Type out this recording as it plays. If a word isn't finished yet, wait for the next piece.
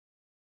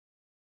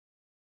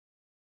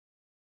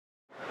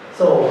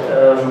Hello,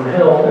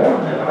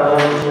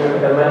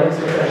 my name is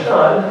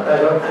Stahl.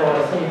 I work for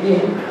CB,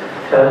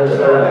 and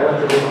I want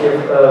to give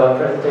a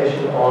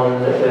presentation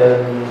on the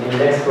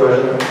next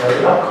version,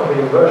 the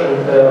upcoming version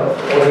of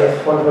ODF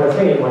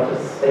 1.3, what the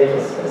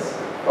status is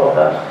of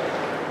that.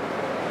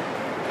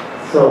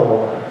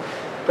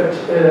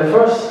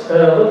 First,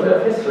 a little bit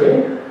of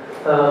history.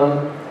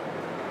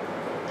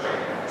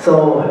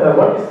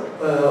 What is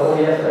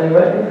ODF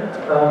anyway?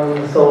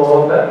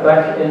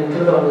 Back in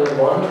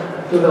 2001,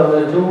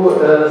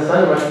 2002,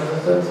 Sun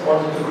Microsystems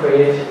wanted to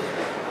create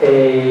a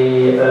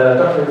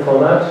document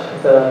format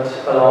that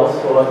allows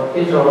for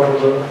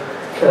interoperable,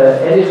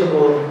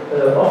 editable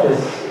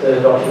Office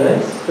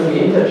documents to be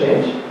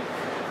interchanged.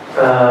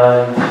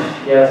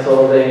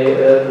 So they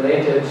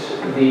related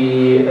the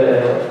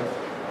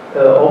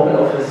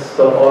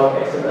OpenOffice.org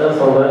XML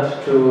format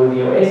to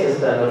the OASIS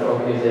standard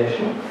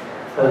organization.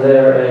 And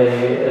there a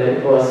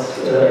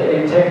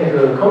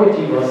technical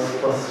committee was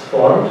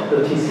formed, the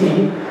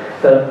TC,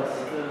 that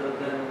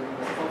then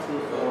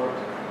responsible for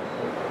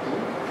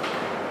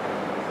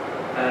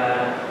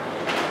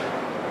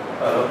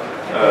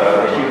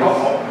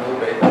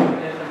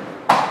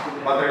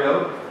battery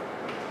load?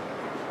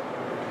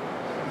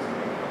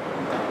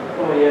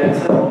 Oh yeah,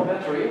 it's a low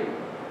battery.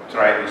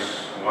 Try this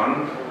one.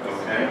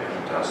 Okay,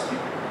 fantastic.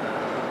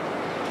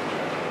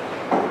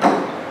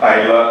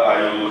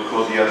 I'll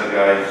call the other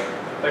guy.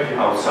 Thank you.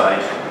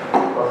 Outside.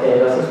 Okay,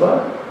 does this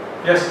work?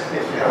 Yes.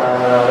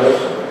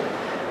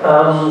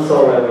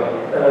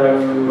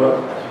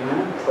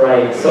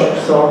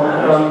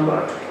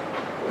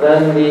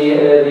 Then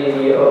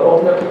the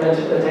Open Document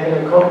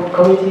Technical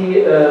Committee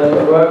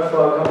worked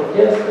for a couple of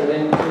years, and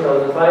in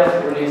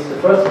 2005 released the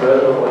first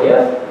version of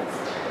ODF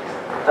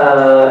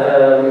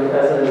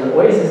as an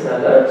OASIS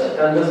standard,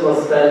 and this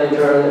was then in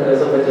turn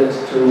submitted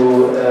to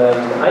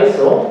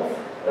ISO.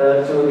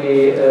 To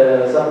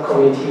the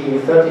subcommittee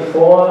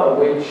 34,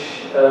 which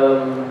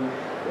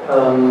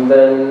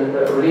then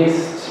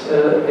released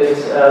it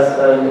as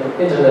an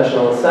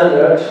international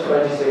standard,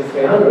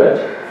 26300,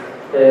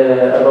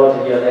 about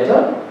a year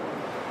later.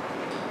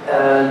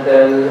 And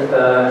then,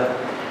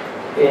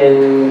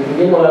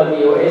 meanwhile,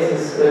 the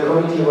OASIS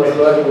committee was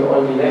working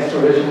on the next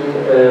revision,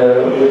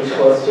 which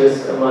was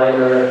just a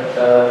minor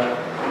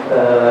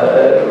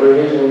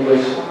revision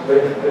with a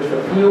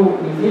few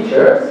new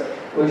features,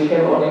 which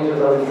came out in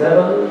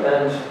 2007,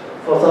 and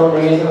for some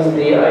reason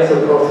the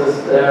ISO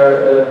process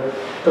there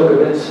took a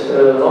bit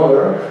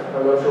longer.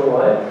 I'm not sure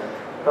why.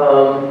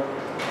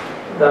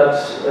 That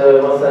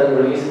was then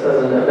released as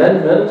an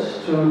amendment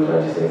to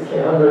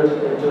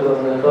 26300 in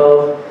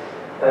 2012,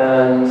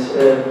 and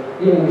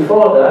even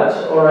before that,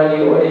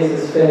 already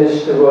OASIS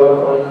finished the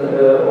work on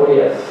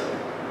ODF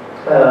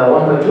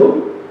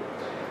 1.2.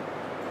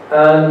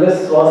 And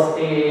this was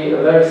a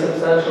very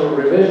substantial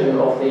revision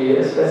of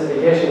the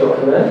specification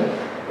document.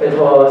 It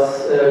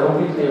was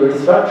completely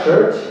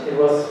restructured. It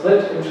was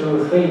split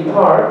into 3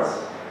 parts,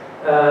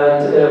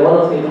 and one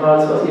of the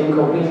parts was even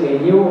completely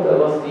new. That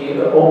was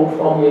the open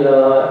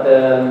formula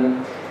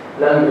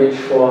language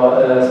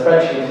for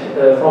spreadsheet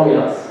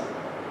formulas.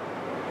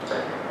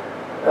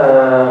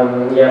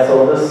 So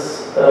this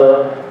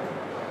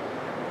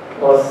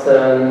was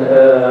then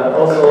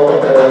also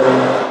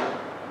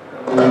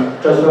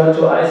transferred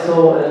to ISO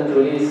and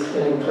released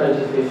in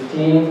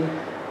 2015,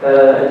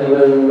 and you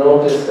will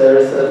notice there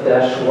is a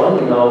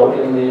 -1 now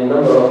in the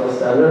number of the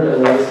standard,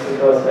 and that is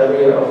because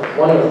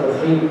one of the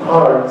 3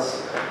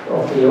 parts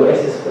of the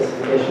OASIS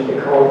specification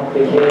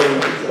became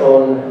its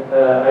own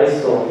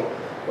ISO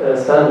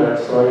standard.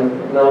 So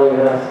now you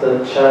have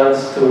the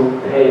chance to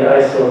pay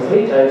ISO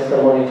 3 times the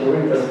money to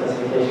read the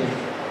specification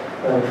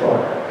than before.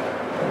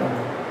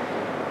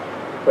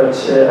 But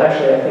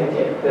actually, I think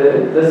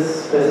this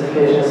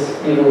specification is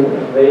even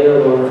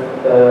available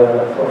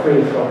for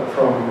free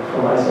from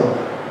ISO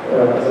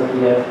as a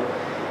PDF.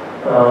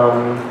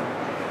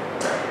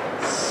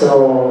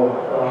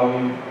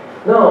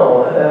 Now,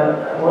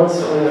 once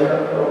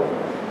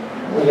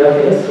we have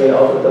the history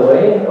out of the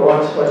way,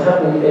 what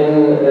happened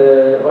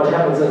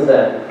since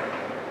then?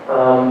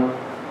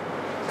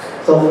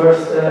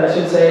 First, I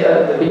should say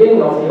at the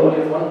beginning of the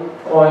ODF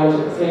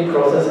 1.3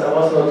 process, I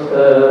was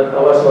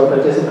not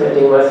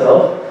participating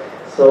myself.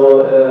 So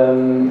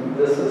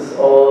this is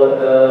all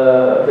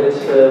a bit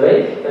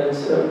vague and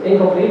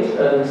incomplete,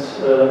 and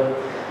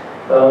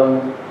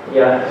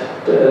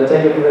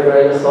take it with a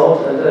grain of salt.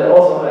 And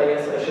also, I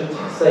guess I should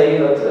say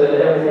that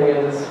everything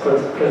in this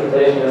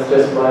presentation is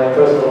just my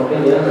personal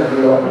opinion, and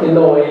in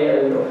no way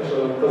an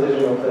official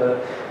position of the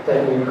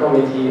technical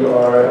committee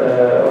or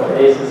of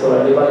ACES or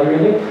anybody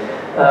really.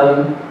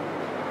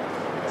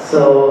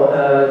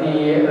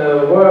 The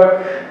work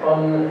on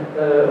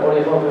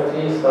ODF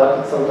 1.3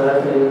 started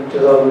sometime in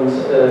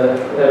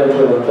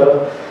 2011-2012.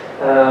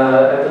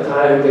 At the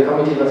time, the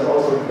committee was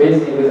also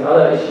busy with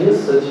other issues,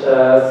 such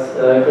as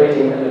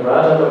creating an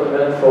errata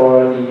document for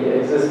the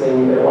existing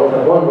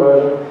 1.1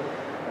 version.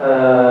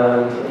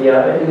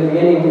 In the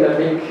beginning,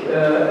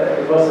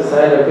 it was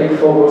decided a big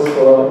focus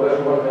for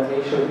version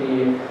 1.3 should be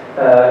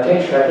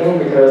change tracking,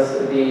 because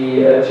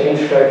the change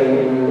tracking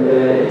in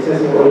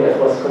existing ODF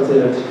was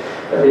considered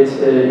a bit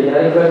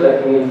inadequate,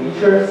 lacking in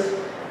features.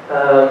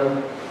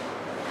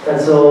 And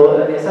so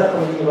a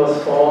subcommittee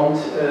was formed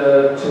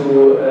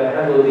to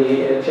handle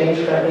the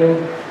change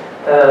tracking,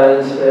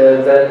 and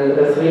then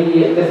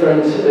 3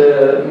 different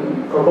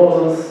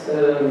proposals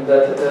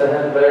that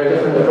had very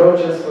different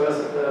approaches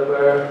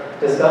were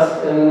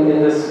discussed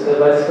in this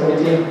by this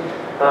committee.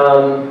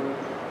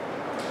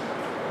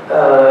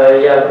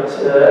 Yeah, but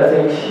I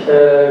think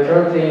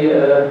currently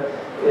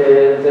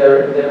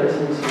there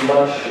isn't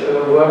much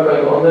work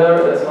going on there.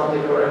 That's Ante,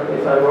 correct me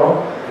if I'm wrong.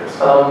 Yes.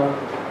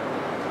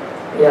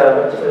 Yeah,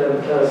 but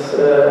because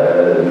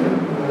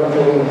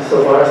nothing so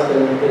far has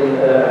been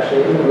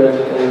actually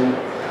implemented in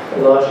a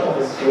large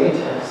office suite.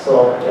 So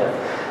yeah.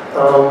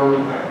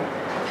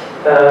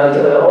 And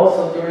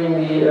also during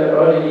the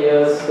early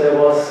years there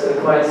was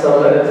quite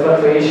some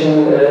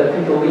fluctuation,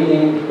 people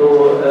leaving,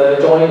 people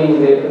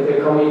joining the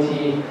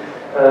committee,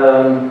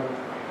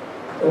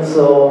 and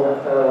so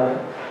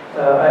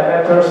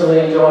I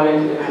personally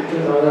joined in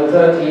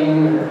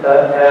 2013,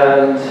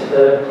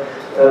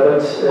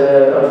 but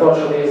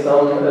unfortunately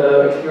some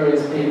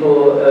experienced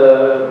people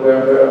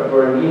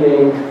were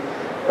leaving,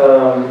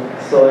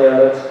 so yeah,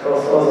 that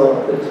caused also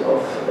a bit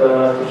of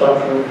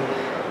disruption.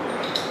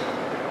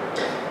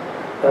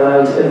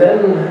 And then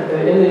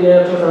in the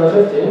year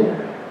 2015,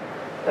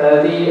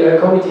 the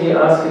committee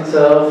asked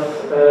itself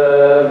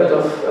a bit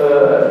of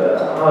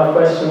hard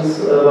questions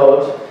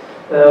about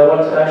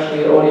what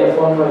actually ODF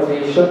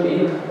 1.3 should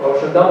be or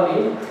should not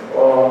be,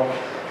 or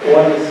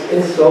what is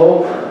in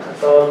scope.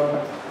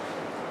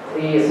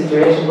 The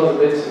situation was a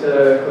bit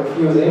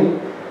confusing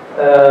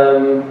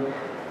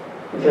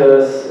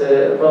because,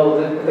 well,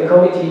 the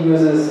committee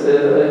uses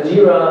a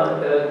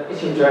Jira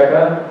issue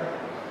tracker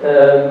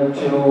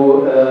to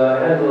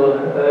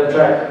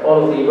track all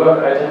of the work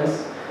items,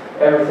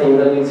 everything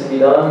that needs to be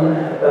done,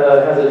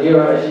 has a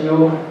Jira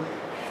issue,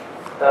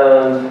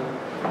 and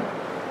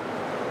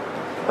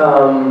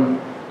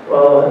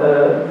well,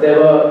 there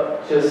were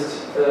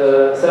just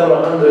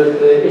several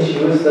hundred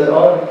issues that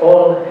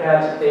all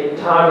had a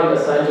target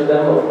assigned to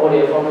them of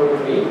ODF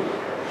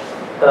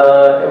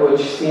 1.3,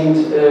 which seemed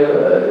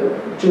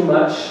too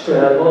much to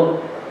handle.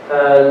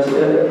 And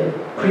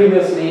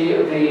previously,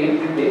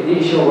 the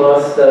issue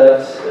was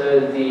that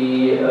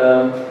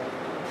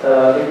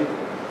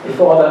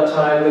before that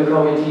time, the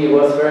committee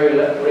was very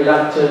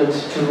reluctant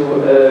to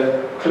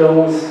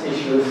close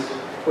issues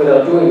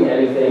without doing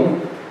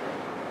anything.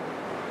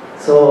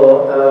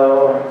 So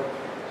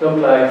looked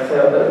like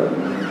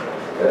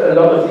a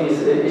lot of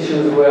these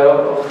issues were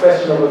of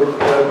questionable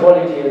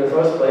quality in the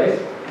first place.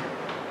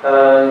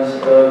 And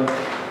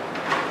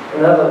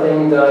another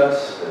thing that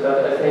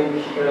I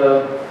think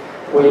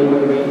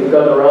we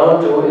got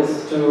around to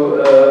is to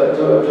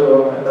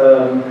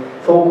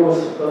focus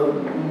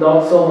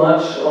not so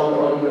much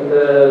on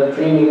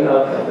dreaming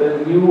up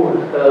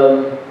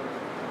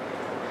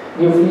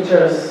new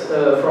features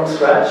from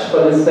scratch,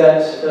 but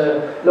instead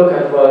look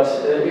at what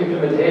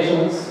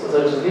implementations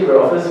such as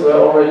LibreOffice were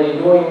already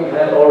doing,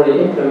 had already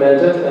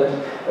implemented,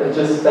 and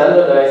just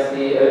standardize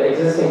the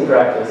existing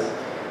practice.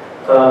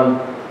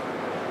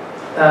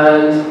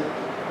 And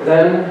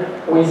then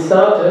we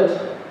started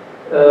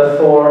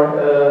for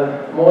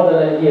more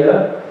than a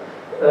year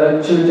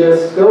to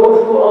just go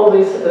through all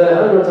these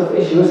hundreds of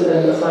issues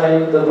and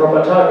assign the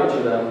proper target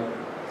to them.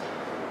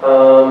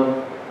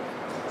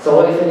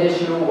 So if an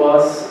issue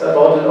was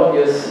about an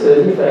obvious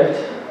defect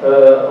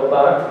or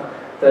bug,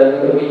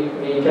 then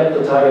we kept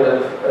the target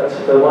at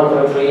the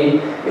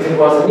 1.3. If it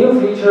was a new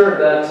feature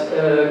that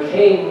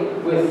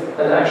came with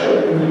an actual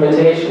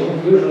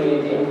implementation, usually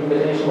the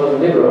implementation was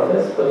in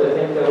LibreOffice, but I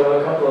think there were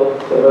a couple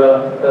of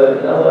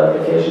in other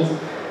applications.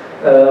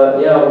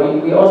 Yeah,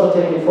 we also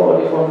take it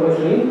forward at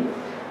 1.3.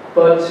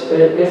 But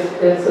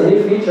if it's a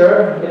new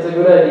feature, it's a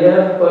good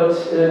idea, but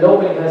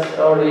nobody has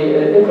already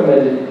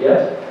implemented it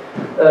yet.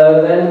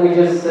 Then we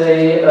just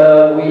say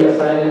we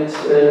assign it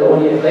an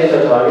ODF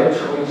later target,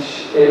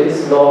 which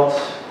is not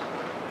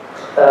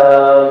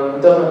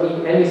doesn't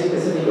need any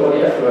specific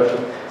ODF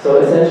version.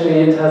 So essentially,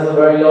 it has a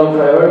very low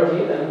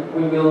priority, and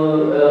we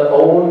will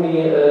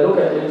only look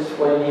at it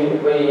when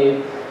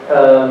we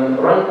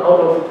run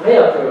out of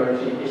higher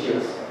priority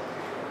issues.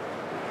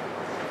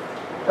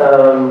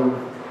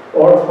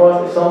 Or of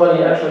course, if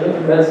somebody actually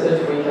implements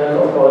it, we can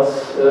of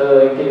course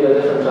give it a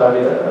different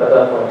target at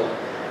that point.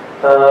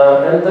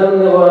 And then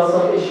there were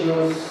some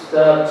issues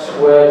that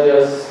were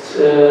just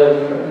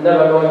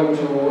never going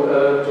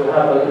to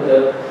happen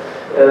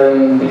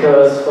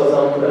because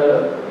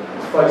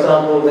for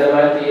example, there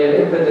might be an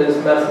impedance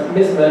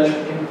mismatch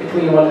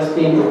between what is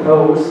being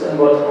proposed and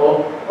what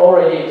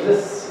already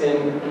exists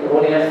in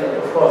ODF. And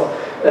of course,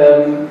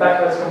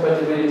 backwards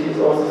compatibility is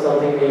also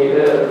something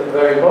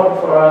very important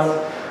for us.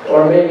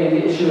 Or maybe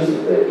the issue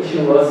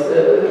was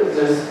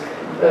just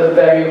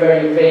very,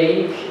 very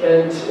vague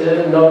and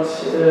not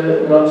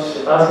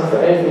asking for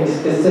anything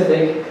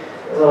specific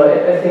So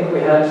I think we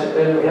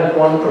had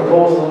one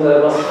proposal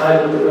that was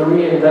titled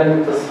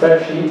 "Reinvent the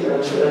Spreadsheet,"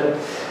 and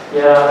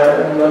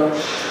yeah, I'm not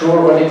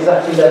sure what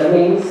exactly that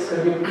means.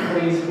 Could you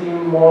please be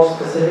more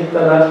specific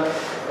than that?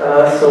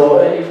 So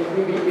we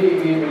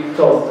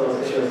closed those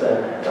issues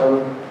then.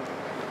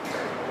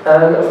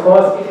 And of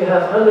course, if you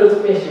have hundreds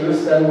of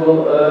issues, then you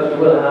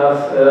will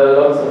have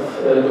lots of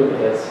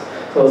duplicates.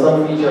 So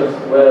some features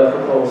were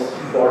proposed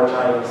 4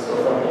 times or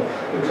something.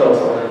 We close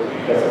all the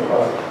duplicates, of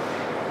course.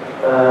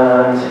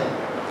 And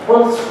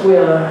once we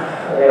are,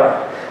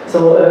 yeah. So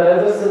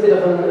this is a bit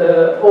of an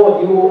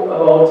overview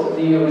about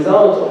the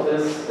result of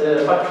this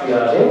bug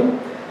triaging.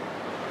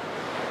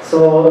 So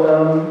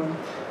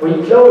we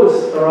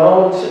closed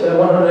around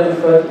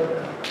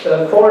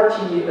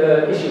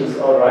 140 issues,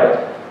 all right.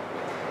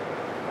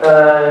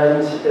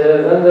 And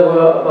then there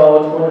were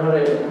about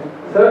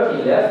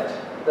 130 left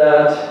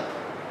that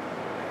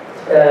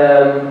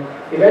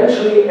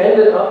eventually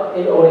ended up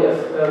in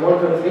ODF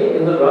 1.3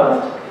 in the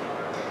draft.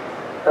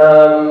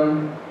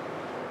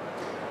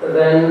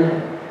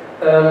 Then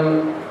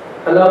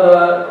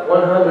another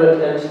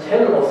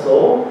 110 or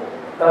so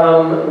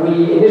we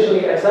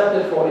initially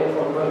accepted for ODF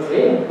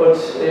 1.3, but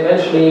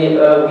eventually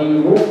we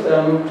moved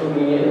them to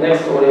the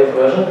next ODF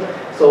version.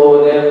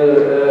 So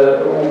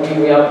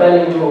then we are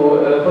planning to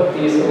put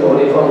these in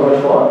ODF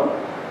 1.4.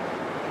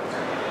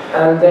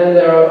 And then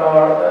there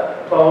are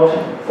about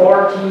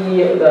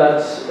 40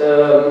 that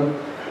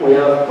we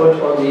have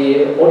put on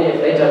the ODF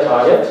data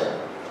target.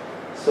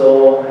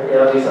 So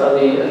yeah, these are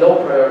the low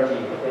priority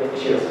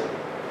issues.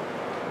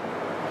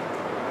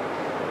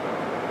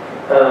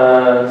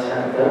 And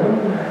then,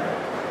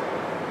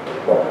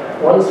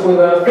 once we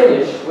were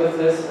finished with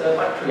this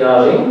bug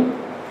triaging,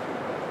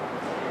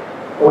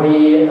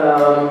 we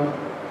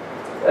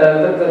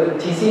the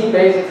TC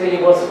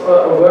basically was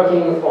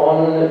working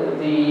on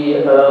the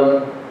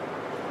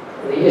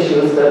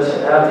issues that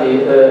have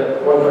the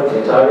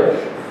 1.3 target.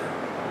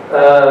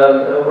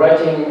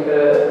 Writing,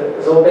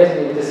 so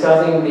basically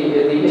discussing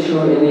the issue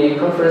in the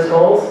conference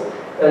halls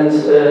and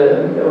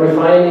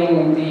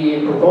refining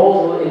the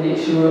proposal in the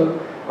issue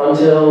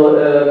until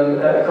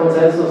a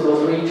consensus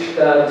was reached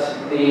that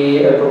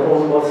the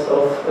proposal was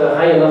of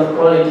high enough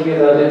quality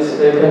that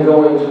it can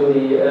go into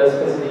the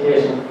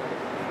specification.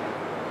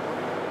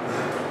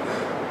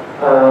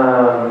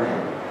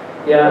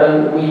 Yeah,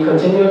 and we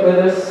continued with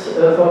this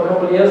for a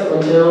couple of years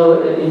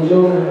until in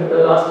June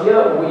last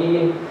year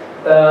we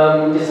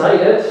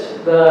decided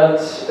that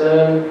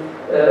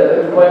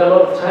quite a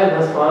lot of time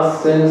has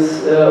passed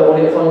since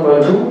ODF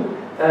 1.2,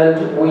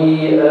 and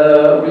we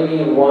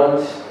really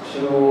want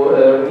to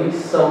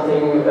release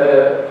something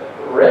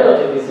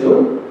relatively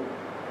soon.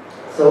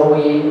 So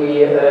we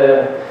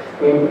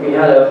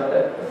had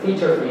a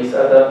feature freeze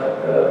at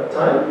that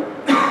time,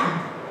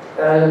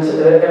 and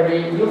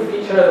every new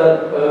feature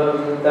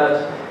that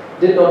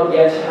did not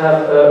yet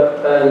have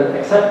an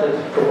accepted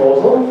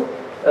proposal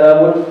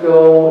would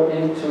go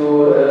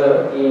into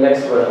the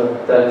next version,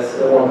 that is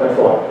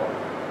 1.4.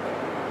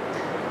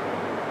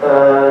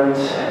 And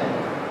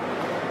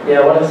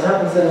yeah, what has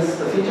happened since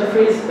the feature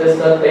freeze is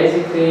that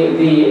basically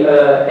the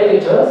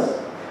editors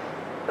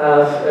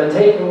have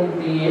taken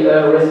the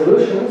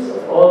resolutions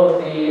of all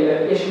of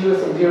the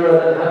issues in Jira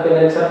that have been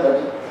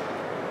accepted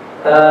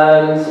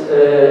and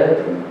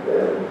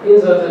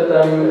inserted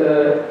them,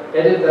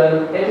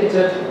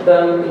 edited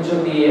them into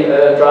the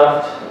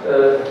draft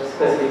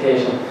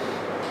specification.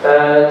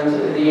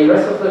 And the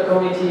rest of the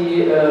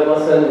committee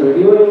was then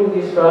reviewing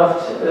these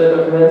draft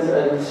documents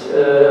and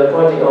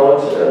pointing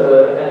out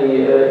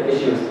any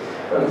issues.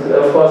 And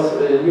of course,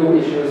 new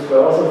issues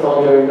were also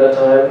found during that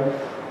time.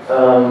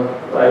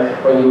 Like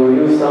when you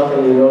review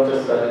something, you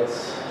notice that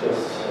it's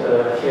just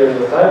here's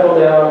a typo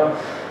there,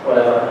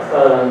 whatever.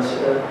 And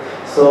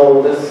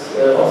so this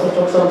also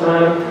took some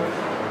time.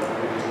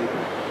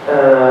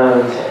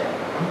 And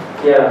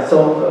yeah,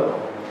 so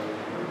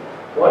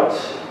what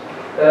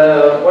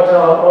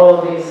are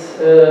all these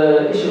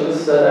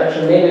issues that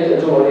actually made it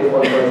into ODF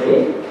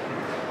 1.3?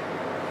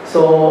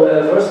 So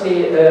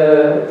firstly,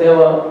 there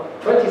were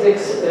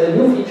 26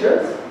 new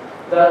features.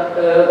 That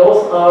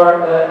those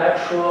are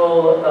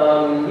actual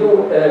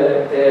new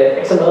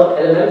XML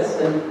elements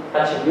and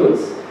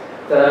attributes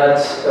that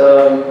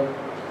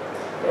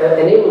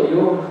enable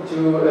you to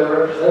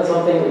represent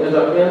something in a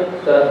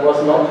document that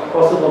was not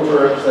possible to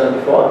represent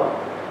before.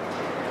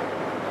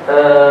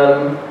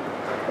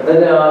 Then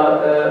there are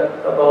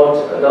about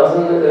a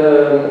dozen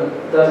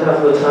that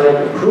have the type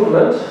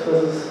improvement.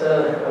 This is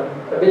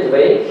a bit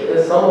vague.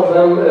 Some of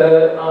them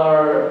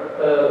are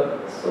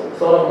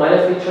sort of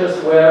minor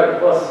features where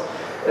it was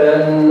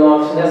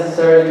not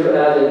necessary to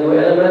add a new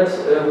element.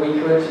 We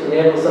could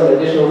enable some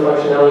additional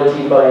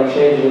functionality by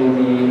changing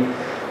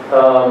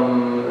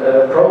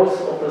the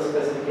prose of the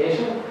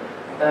specification.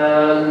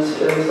 And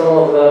some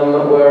of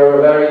them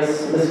were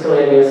various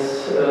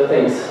miscellaneous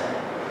things.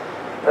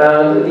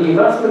 And the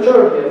vast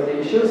majority of the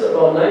issues,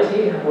 about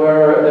 90,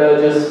 were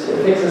just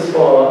fixes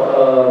for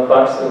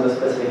bugs in the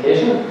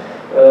specification.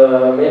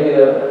 maybe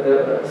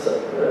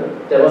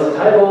there was a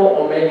typo,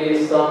 or maybe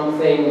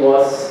something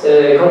was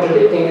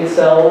contradicting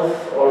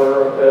itself,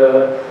 or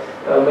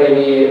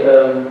maybe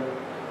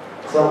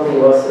something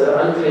was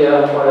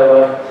unclear,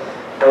 whatever.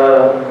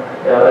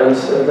 Yeah, and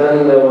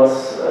then there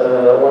was 1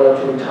 or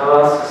 2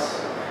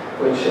 tasks,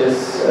 which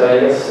is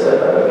yes,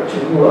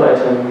 to-do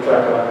item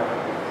tracker.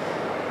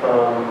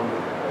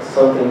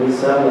 Something needs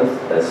to happen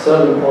at a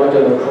certain point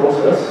in the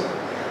process.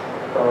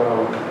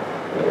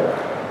 Yeah.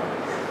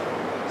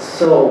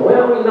 So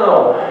where are we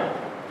now?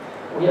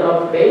 We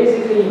are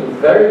basically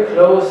very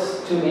close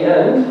to the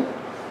end.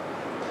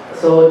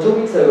 So 2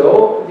 weeks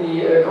ago,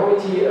 the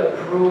committee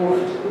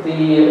approved the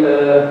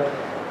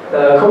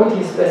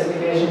committee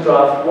specification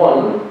draft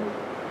 1.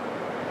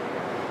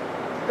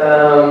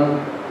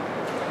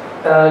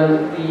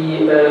 And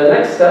the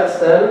next steps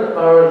then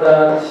are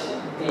that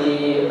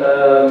the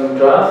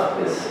draft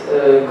is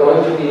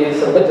going to be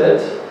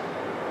submitted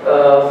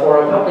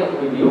for a public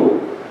review.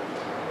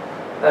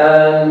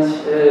 And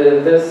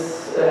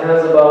this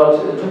has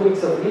about 2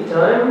 weeks of lead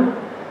time.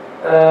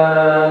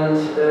 And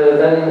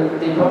then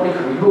the public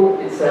review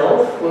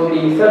itself will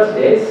be 30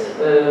 days.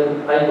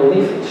 I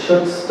believe it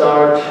should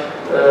start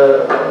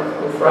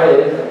on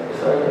Friday,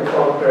 if I'm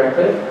informed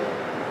correctly.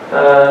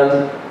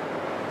 And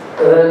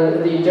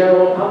then the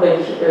general public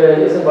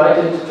is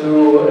invited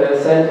to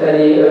send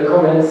any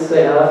comments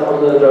they have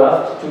on the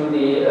draft to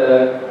the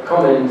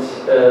comment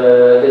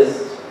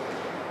list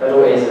at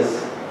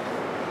Oasis.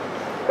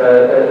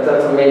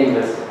 That's a mailing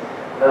list.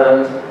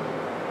 And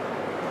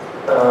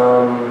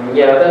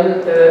yeah,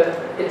 then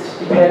it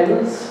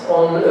depends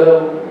on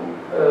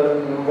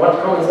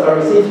what comments are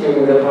received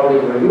during the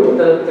public review.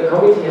 The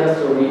committee has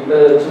to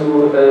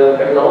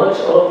acknowledge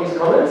all of these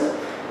comments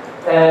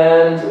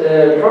and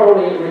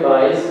probably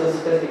revise the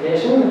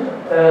specification,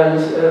 and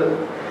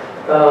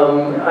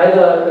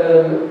either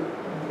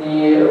the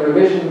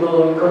revision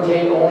will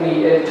contain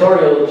only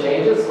editorial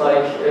changes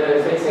like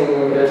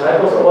fixing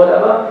typos or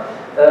whatever,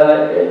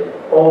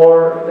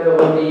 or there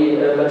will be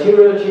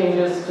material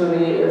changes to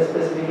the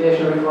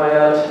specification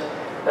required,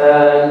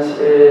 and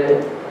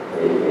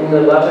in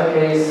the latter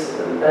case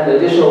an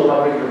additional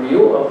public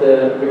review of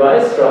the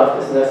revised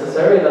draft is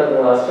necessary. That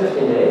will last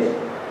 15 days.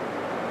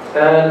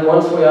 And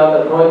once we are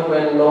at the point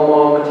when no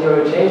more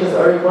material changes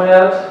are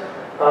required,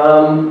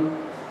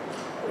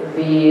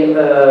 the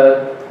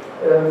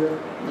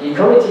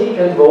committee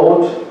can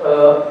vote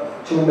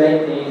to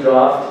make the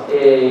draft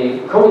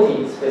a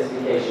committee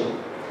specification.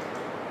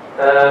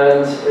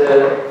 And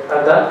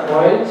at that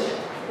point,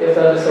 if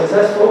that is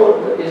successful,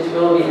 it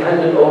will be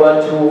handed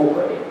over to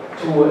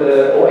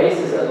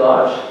Oasis at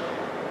large,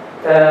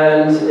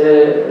 and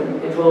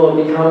it will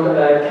become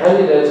a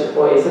candidate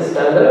Oasis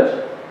standard.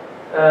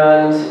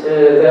 And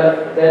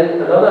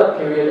then another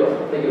period of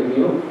public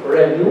review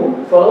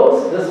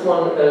follows. This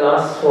one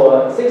lasts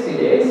for 60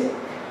 days,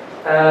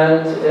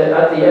 and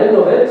at the end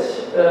of it,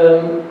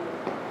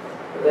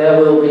 there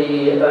will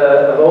be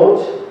a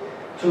vote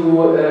to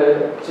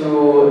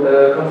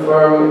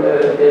confirm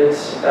it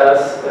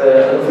as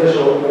an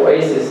official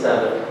Oasis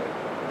standard.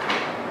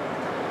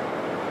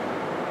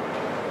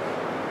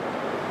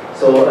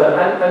 So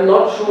I'm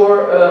not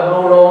sure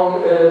how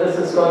long this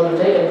is going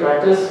to take in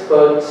practice,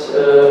 but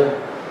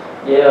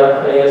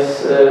yeah, I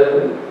guess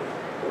the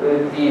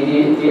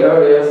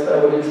earliest I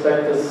would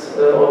expect this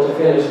all to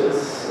finish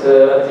is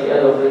at the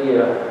end of the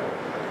year.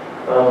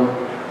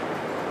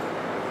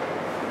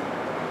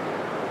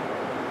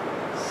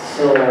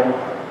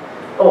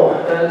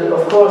 And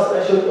of course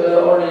I should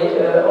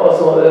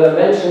also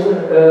mention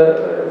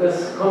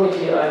this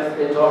committee I've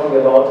been talking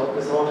about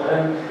this whole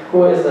time.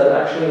 Who is that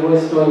actually? Who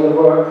is doing the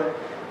work?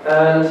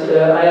 And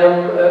I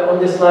am, on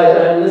this slide,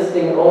 I am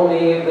listing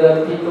only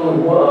the people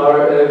who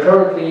are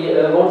currently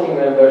voting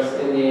members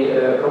in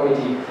the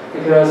committee.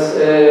 Because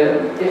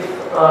if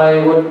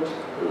I would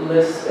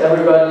list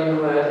everybody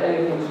who had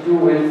anything to do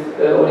with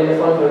ODF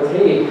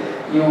 1.3,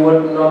 you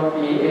would not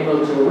be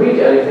able to read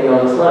anything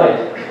on the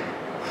slide.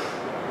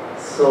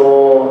 So,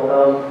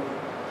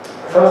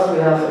 first we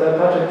have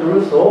Patrick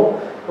Derusso,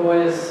 who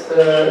is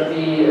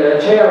the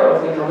chair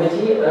of the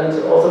committee and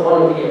also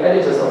one of the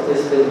editors of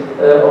this the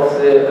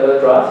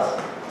draft.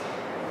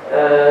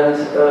 And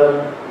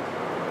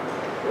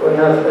we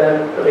have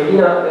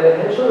Regina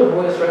Henschel,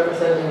 who is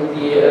representing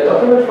the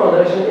Document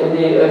Foundation in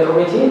the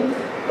committee,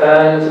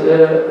 and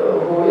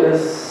who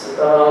is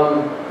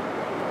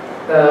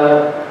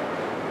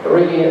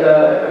really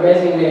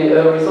amazingly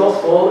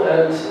resourceful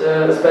and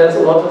spends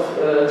a lot of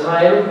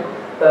time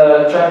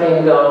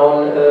tracking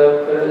down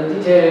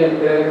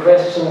detailed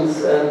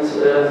questions and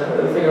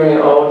figuring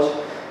out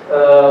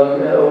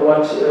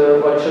what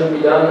should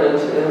be done, and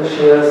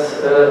she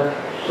has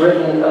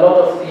written a lot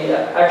of the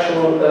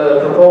actual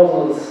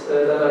proposals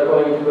that are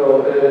going to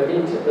go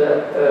into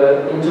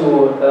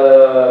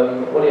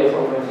ODF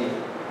 1.3.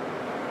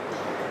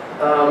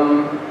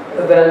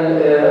 Then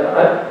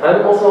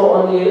I'm also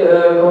on the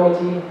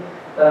committee,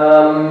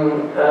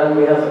 and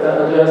we have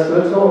Andreas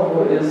Gülzo,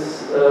 who is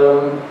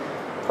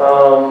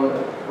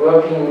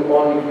working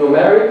on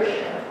numeric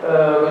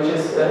which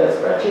is a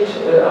spreadsheet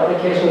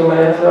application you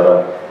may have heard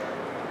of.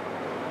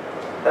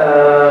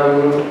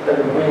 And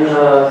we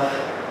have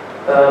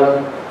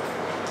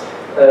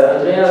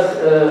Andreas,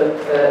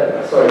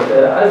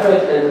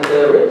 Alfred and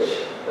Rich,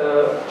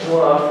 who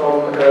are from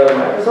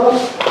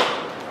Microsoft.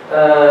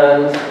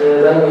 And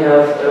then we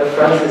have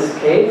Francis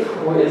Cave,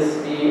 who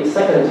is the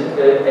second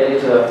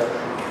editor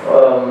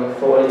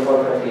for ODF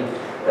 1.5.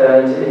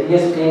 And he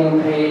is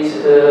being paid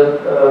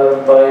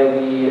by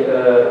the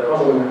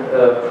COSM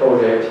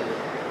project.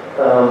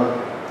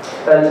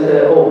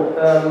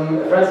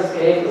 Francis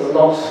Cave is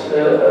not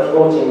a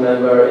voting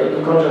member,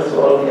 in contrast to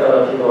all of the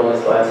other people on the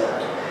slides.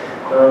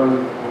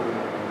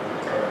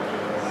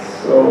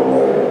 So,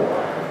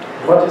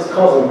 what is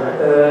COSM?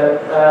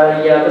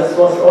 Yeah, this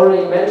was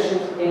already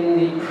mentioned in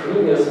the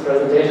previous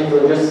presentation,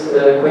 so just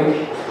a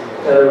quick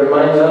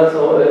reminder.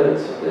 So it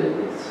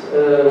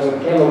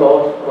came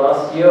about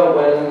last year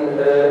when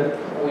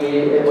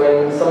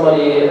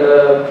somebody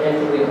came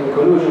to the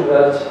conclusion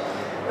that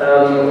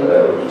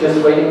just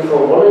waiting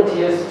for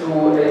volunteers to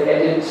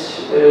edit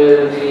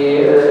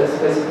the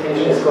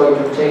specification is going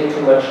to take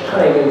too much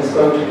time, and it's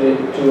going to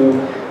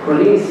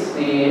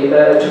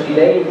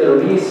delay the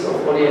release of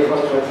ODF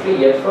 1.3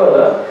 yet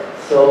further.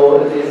 So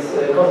this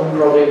COSM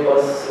project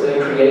was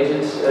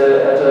created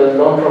at a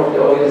non-profit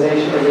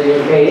organization in the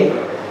UK.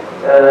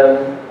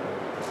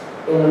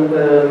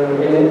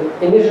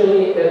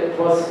 Initially, it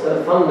was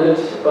funded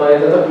by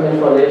the Document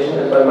Foundation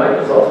and by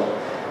Microsoft.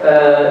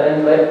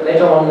 And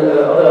later on,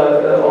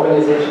 other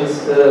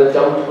organizations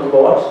jumped on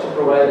board to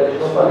provide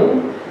additional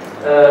funding.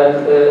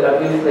 And I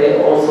believe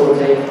they also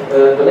take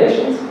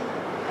donations.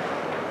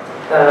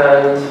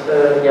 And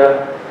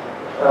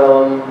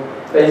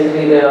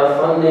basically they are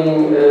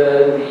funding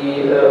the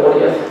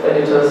ODF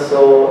editors,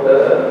 so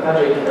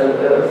Patrick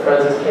and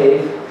Francis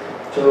Cave,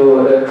 to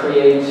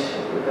create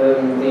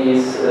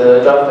these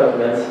draft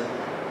documents.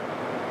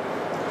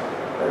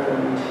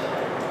 And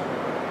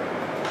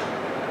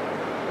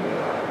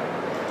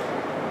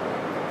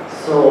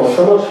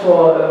so much for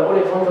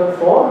ODF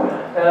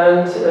 1.4,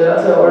 and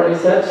as I already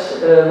said,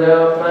 there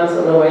are plans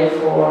on the way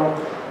for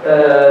the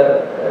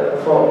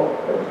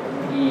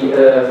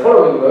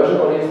following version,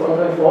 ODF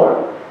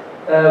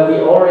 1.4. We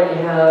already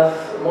have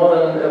more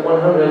than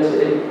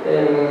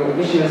 100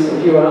 issues in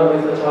Jira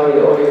with the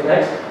target ODF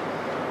Next.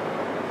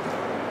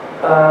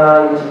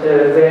 And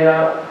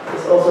there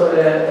is also a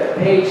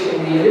page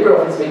in the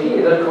LibreOffice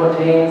Wiki that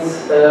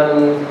contains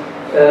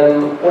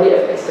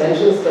ODF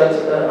extensions that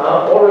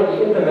are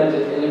already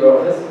implemented in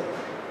LibreOffice.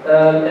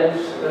 And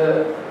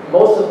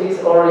most of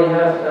these already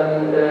have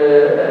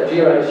a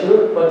Jira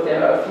issue, but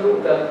there are a few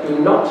that do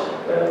not,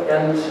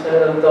 and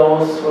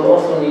those will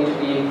also need to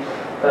be,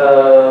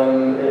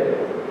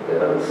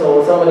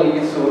 so somebody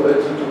needs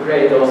to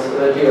create those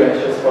Jira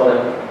issues for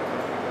them.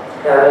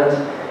 And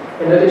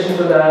in addition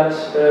to that,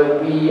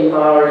 we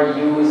are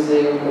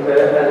using,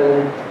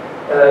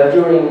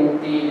 during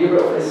the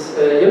LibreOffice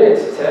unit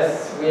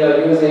tests, we are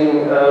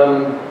using a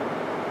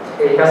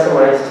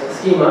customized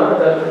schema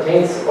that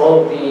contains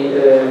all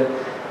the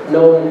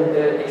known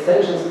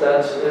extensions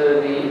that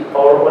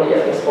our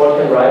ODF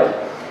export can write.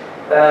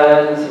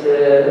 And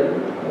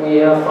we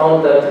have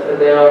found that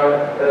there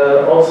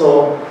are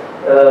also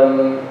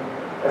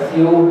a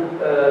few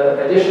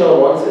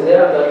additional ones in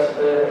there that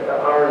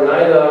are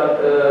neither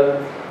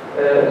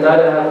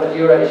have a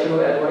Jira issue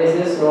at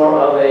Oasis, nor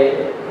are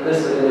they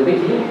listed in the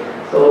wiki.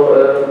 So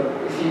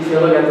if you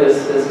look at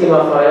this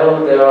schema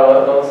file, there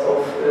are lots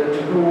of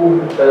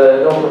to-do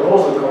no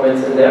proposal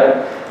comments in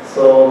there.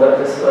 So that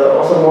is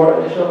also more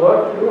additional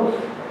work to do.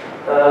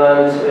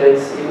 And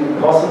it's even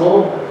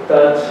possible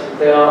that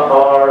there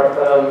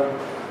are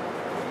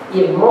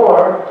even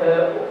more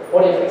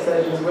ODF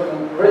extensions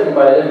written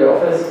by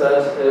LibreOffice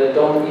that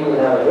don't even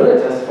have a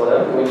unit test for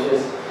them, which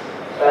is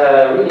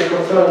really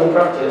concerning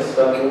practice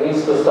that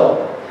needs to stop.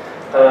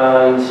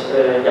 And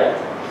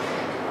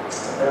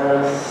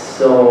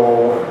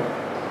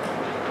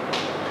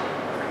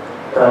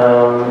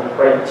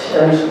right,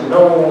 and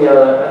now we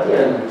are at the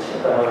end.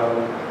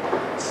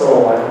 So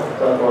I hope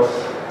that was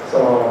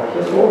somehow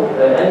useful.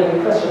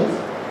 Any questions?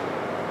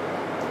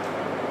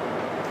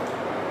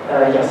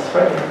 Yes,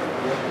 right.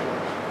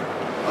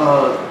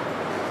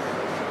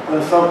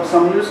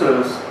 Some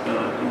users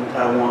in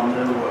Taiwan,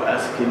 they were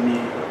asking me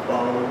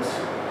about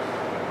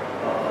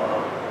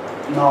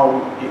now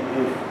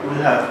if we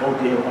have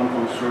ODF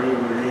 1.3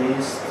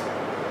 released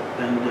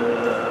and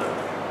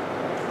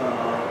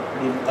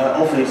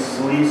Office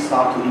we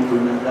start to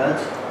implement that.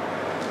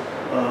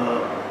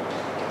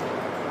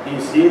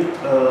 Is it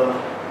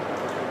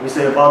we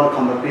say about the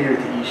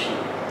compatibility issue?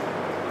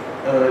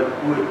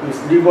 With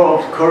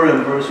LibreOffice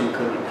current version,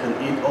 can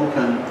it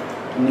open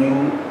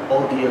new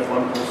ODF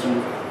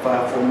 1.3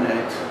 file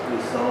format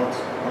without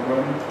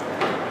problem?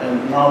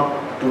 And now,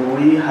 do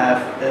we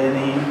have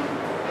any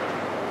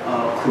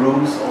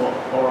clues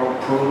or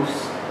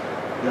proofs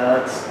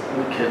that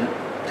we can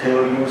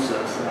tell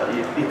users that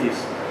it is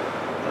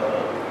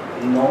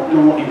no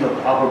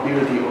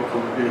interoperability or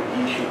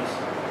compatibility issues?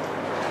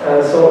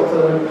 So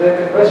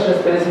the question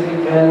is basically,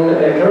 can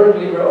a current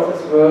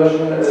LibreOffice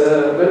version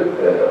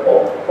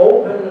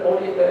open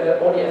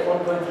ODF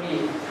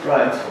 1.3?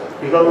 Right,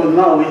 because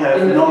now we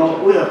have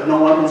no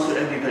 1.3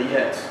 editor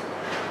yet,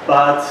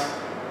 but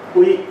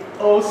we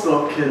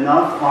also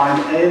cannot find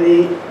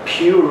any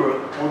pure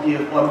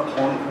ODF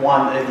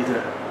 1.1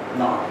 editor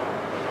now.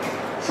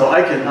 So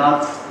I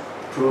cannot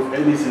prove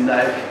anything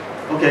like,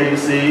 okay, you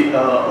see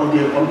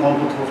ODF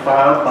 1.2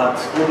 file, but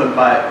opened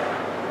by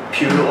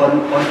pure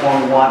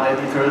 1.1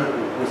 editor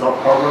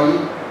without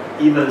problem.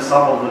 Even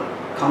some of the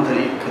content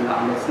it cannot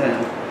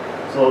understand.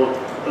 So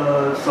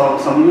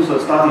some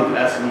users starting to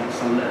ask me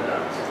something like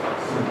that.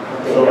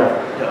 Okay, So,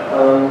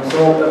 yeah.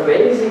 So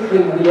basically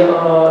we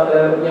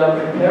are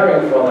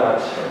preparing for that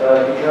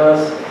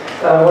because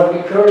what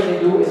we currently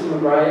do is we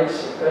write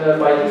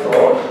by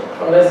default,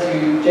 unless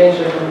you change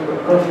the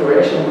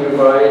configuration, we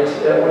write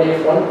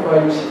ODF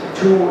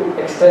 1.2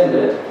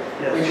 extended.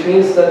 Yes. Which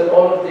means that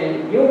all of the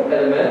new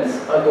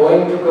elements are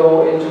going to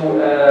go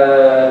into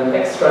an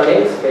extra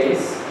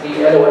namespace,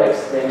 the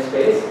LOX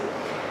namespace.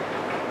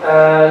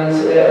 And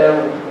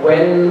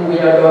when we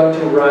are going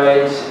to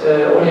write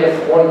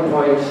ODF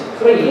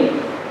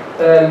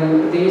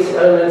 1.3, these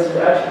elements and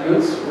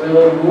attributes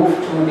will move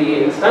to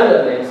the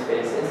standard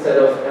namespace instead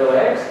of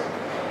LOX.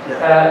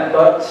 Yeah.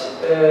 But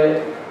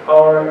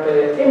our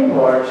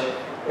import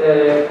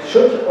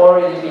should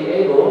already be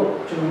able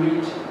to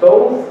read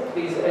both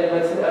these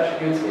elements and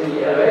attributes in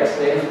the LOX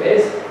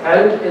namespace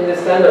and in the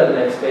standard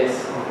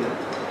namespace. Okay.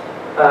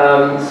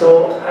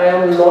 So I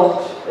am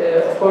not,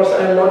 of course,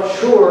 I am not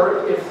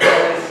sure if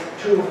that is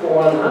true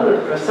for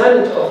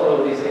 100% of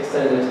all of these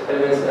extended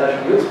elements and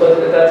attributes, but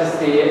that is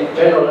the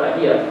general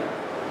idea.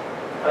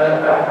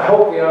 I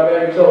hope we are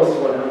very close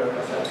to 100%.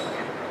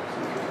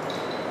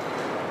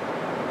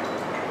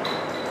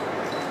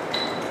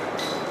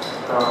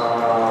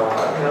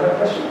 Another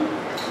question?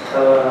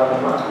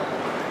 Mark.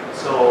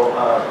 So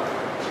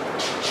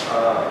I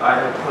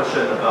have a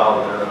question about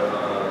the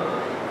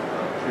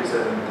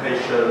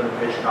presentation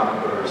page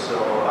number. So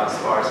as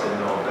far as I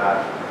know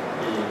that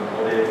in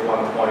ODF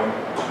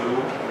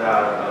 1.2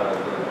 that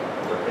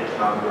the page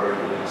number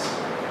is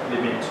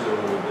limited to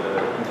the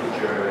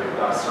integer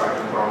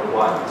starting from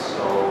 1.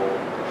 So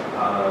I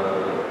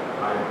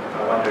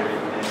wonder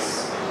if this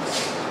is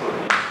put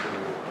into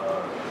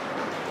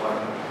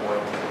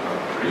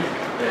 1.3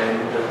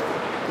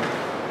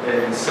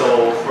 and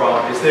so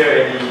is there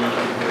any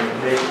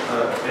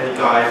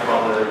guide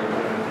from the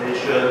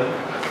implementation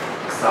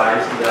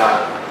side that,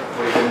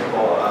 for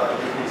example,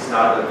 it is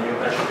not a new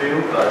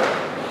attribute, but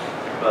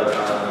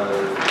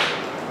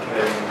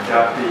can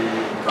that be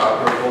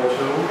interoperable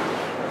too?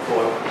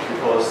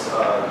 Because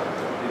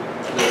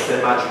it's the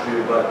same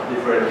attribute but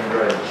different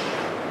range.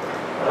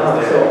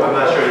 So I'm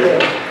not sure.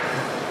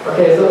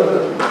 Okay, so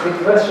the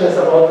question is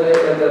about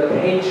the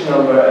page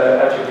number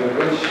attribute,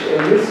 which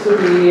used to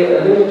be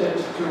limited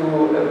to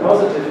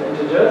positive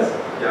integers,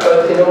 yeah.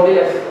 But in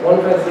ODF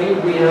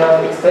 1.3 we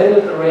have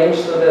extended the range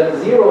so that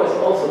 0 is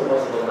also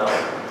possible now.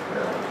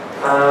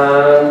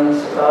 Yeah. And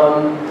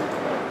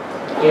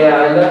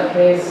yeah, in that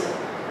case,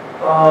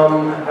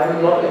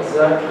 I'm not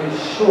exactly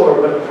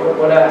sure, but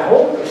what I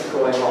hope is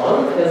going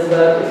on is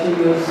that if you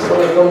use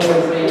ODF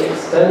 1.3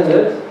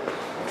 extended,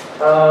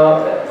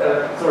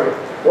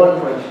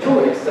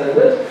 1.2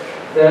 extended,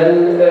 then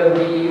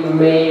we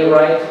may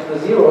write the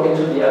 0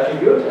 into the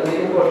attribute and the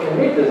import can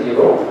read the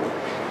 0.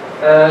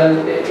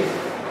 And if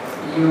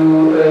you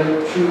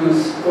choose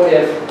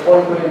ODF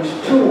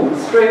 1.2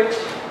 strict,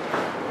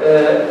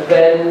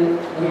 then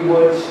we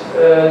would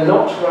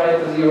not write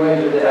the 0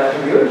 into the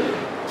attribute.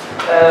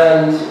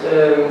 And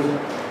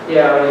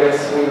yeah, I guess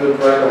we would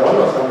write a 1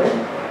 or something.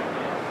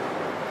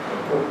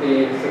 Would be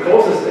the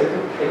closest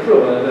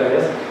equivalent, I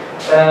guess.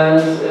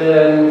 And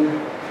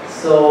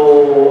so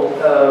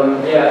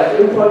yeah, at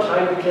import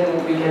time we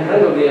can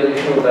handle the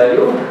additional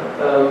value.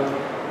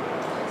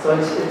 So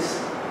it's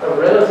a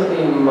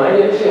relatively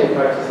minor issue in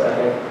practice, I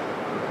think.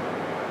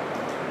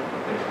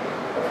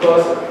 Of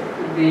course,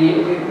 the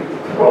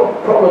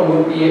problem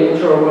would be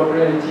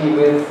interoperability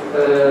with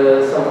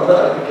some other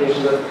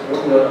application that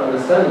would not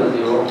understand the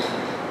 0.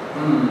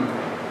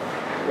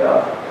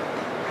 Yeah.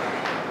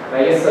 I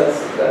guess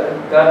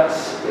that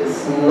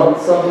is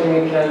not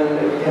something we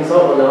can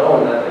solve on our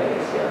own. I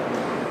guess, yeah.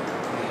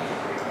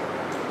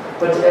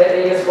 But I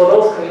guess for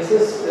those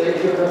cases,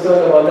 if you're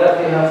concerned about that,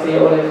 we have the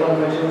ODF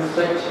 1.2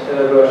 strict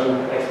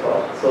version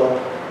export. So,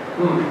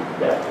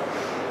 yeah.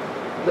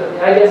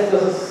 I guess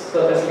this is the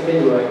best we can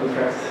do in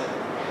practice.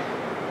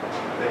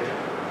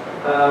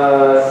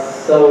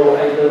 So I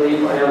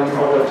believe I am